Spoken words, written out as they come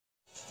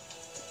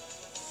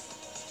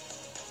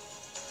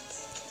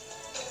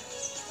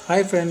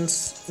Hi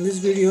friends, in this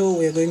video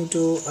we are going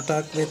to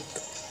attack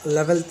with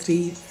level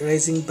 3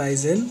 Raising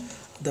Bison,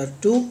 the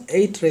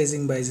 2-8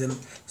 Raising Bison.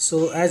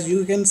 So as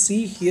you can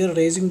see here,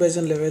 Raising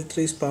Bison level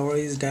 3's power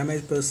is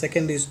damage per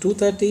second is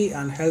 230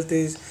 and health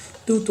is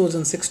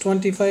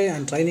 2625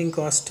 and training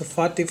cost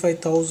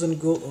 45,000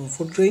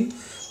 food grain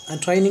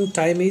and training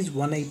time is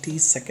 180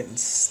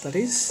 seconds, that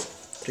is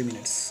 3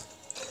 minutes.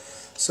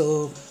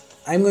 So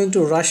I'm going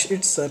to rush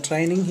its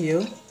training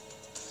here.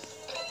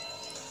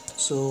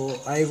 So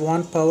I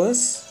want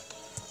powers,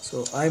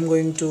 so I'm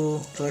going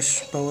to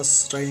rush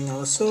powers training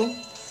also,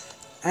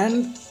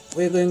 and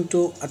we're going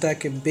to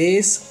attack a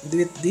base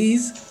with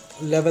these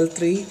level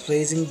 3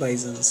 Raising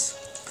Bisons.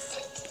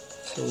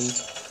 So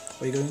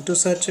we're going to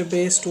search a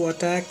base to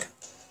attack.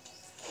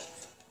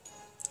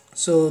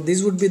 So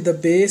this would be the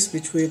base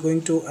which we're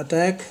going to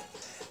attack.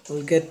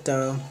 We'll get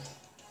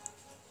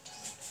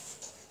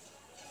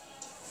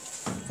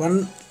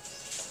one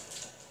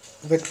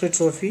victory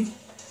trophy,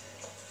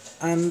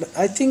 and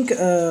I think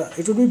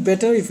it would be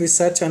better if we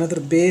search another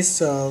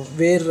base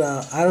where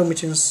arrow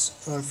machines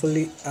are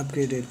fully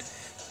upgraded,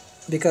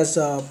 because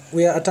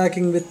we are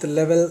attacking with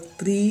level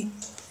 3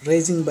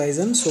 Raising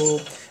Bison, so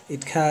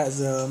it has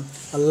a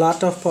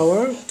lot of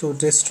power to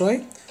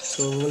destroy.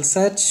 So we'll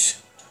search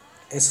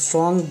a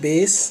strong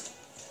base.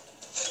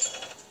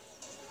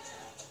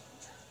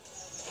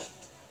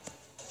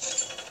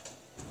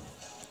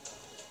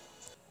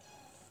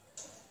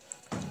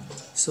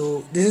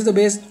 So this is the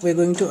base we're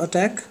going to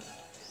attack.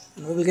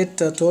 We will get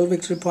 12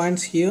 victory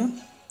points here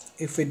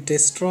if we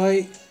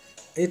destroy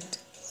it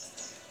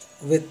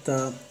with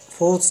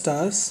 4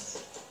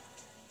 stars,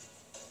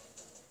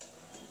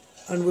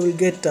 and we will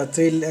get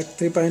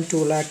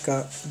 3.2 lakh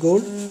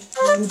gold,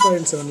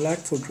 2.7 lakh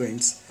food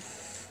grains.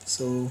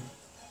 So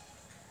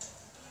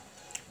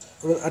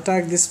we will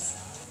attack this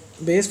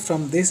base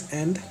from this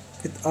end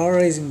with our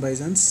Raising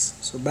Bisons.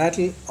 So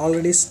battle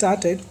already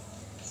started.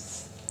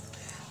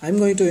 I'm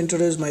going to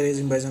introduce my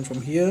Raising Bison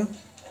from here.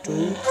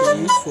 2,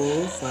 3,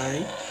 4,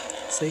 5,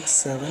 6,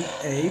 7,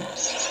 8,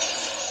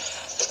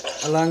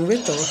 along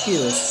with our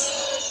heroes.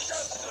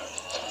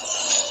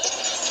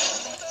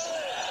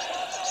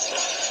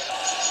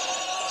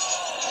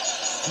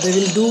 They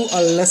will do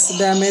a less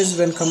damage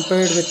when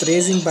compared with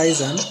Raising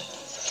Bison,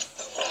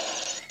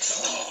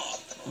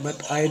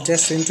 but I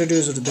just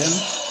introduced them.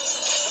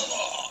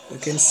 You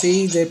can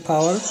see their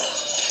power.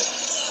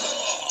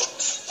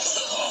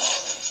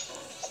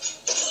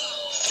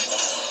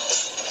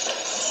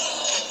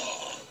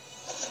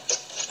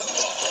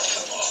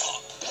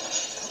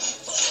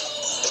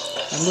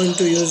 I'm going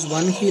to use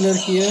one healer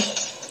here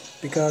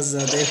because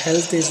their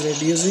health is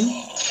reducing.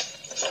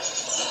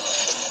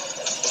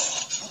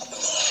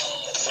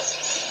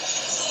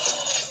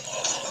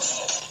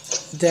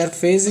 They are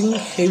facing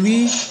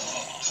heavy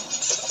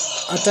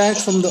attack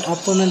from the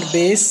opponent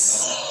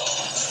base.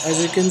 As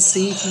you can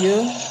see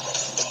here,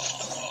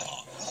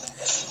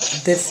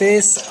 they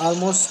face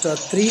almost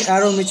 3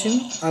 arrow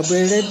machine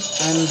upgraded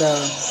and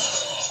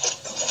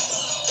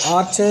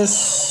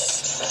archers.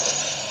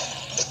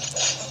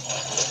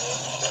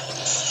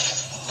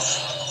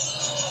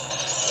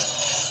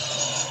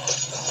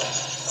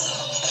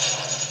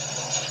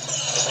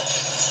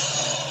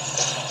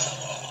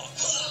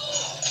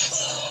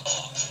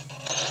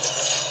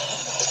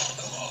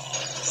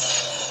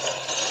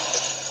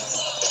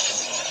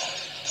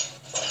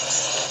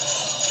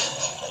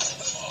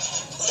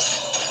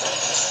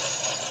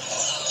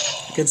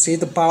 You can see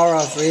the power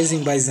of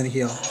Raising Bison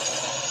here.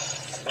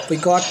 We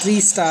got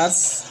 3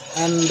 stars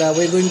and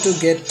we're going to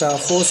get 4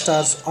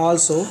 stars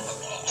also.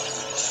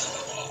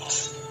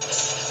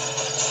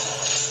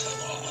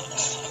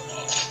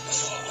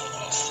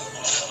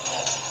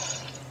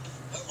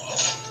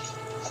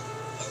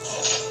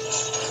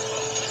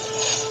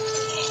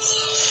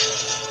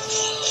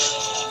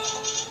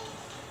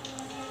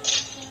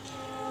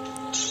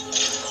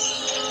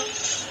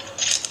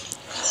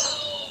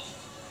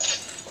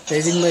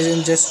 Raising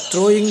Bison just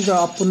throwing the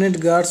opponent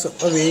guards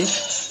away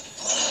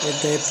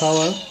with their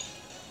power.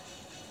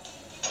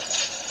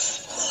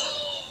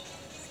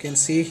 You can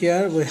see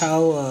here we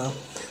have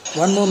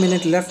 1 more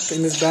minute left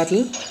in this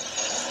battle.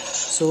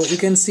 So you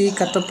can see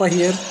Katappa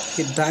here,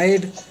 he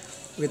died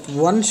with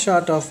one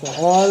shot of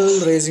all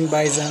Raising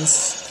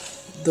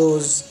Bisons,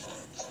 those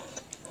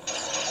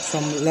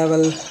from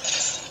level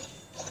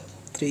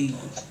 3.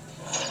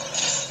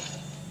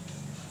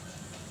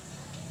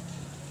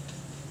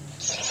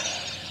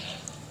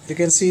 You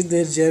can see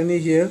their journey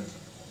here.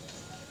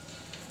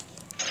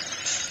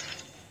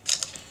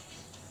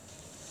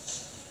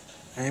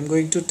 I am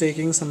going to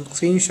taking some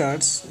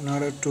screenshots in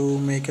order to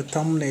make a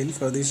thumbnail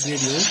for this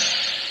video.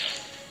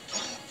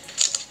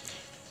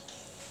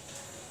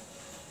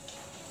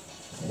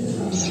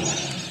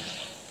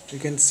 You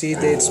can see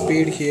their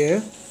speed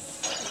here.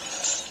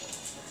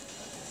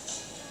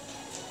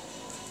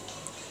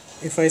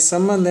 If I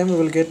summon them, we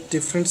will get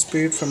different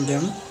speed from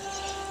them.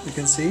 You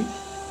can see.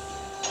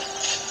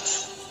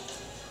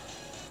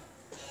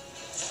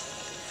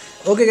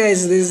 Okay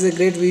guys, this is a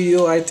great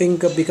video. I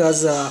think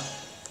because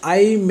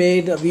I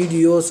made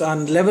videos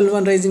on level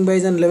 1 raising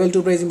bison, level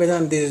 2 raising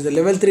bison, and this is the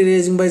level 3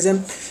 raising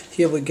bison.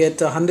 Here we get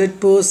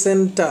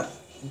 100%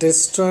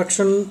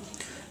 destruction,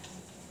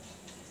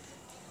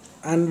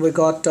 and we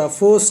got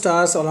 4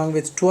 stars along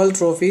with 12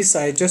 trophies.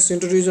 I just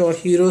introduced our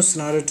heroes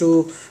in order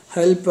to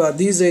help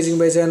these raising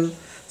bison.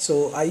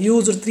 So I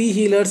used 3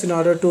 healers in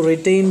order to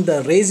retain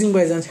the raising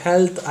bison's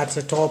health at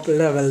the top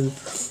level.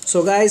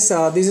 So guys,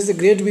 this is a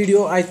great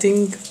video. I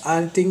think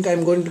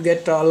I'm going to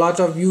get a lot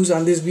of views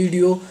on this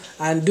video,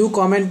 and do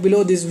comment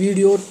below this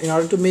video in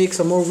order to make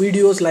some more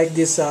videos like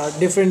this,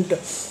 different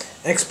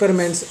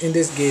experiments in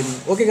this game.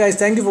 Okay guys,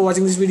 thank you for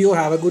watching this video.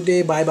 Have a good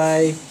day. Bye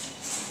bye.